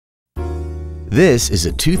This is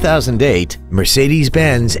a 2008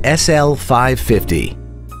 Mercedes-Benz SL 550.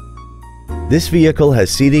 This vehicle has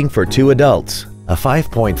seating for 2 adults, a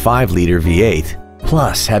 5.5-liter V8.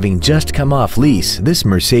 Plus, having just come off lease, this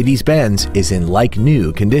Mercedes-Benz is in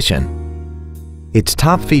like-new condition. Its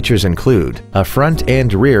top features include a front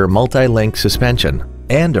and rear multi-link suspension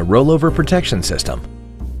and a rollover protection system.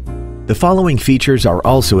 The following features are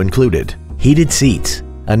also included: heated seats,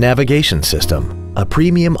 a navigation system, a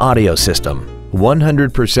premium audio system,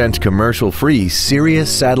 100% commercial-free Sirius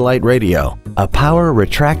satellite radio, a power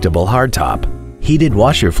retractable hardtop, heated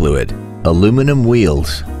washer fluid, aluminum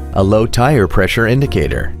wheels, a low tire pressure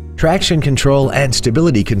indicator, traction control and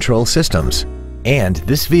stability control systems, and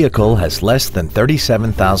this vehicle has less than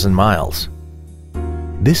 37,000 miles.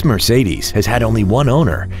 This Mercedes has had only one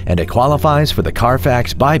owner and it qualifies for the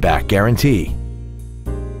Carfax buyback guarantee.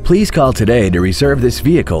 Please call today to reserve this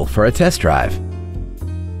vehicle for a test drive.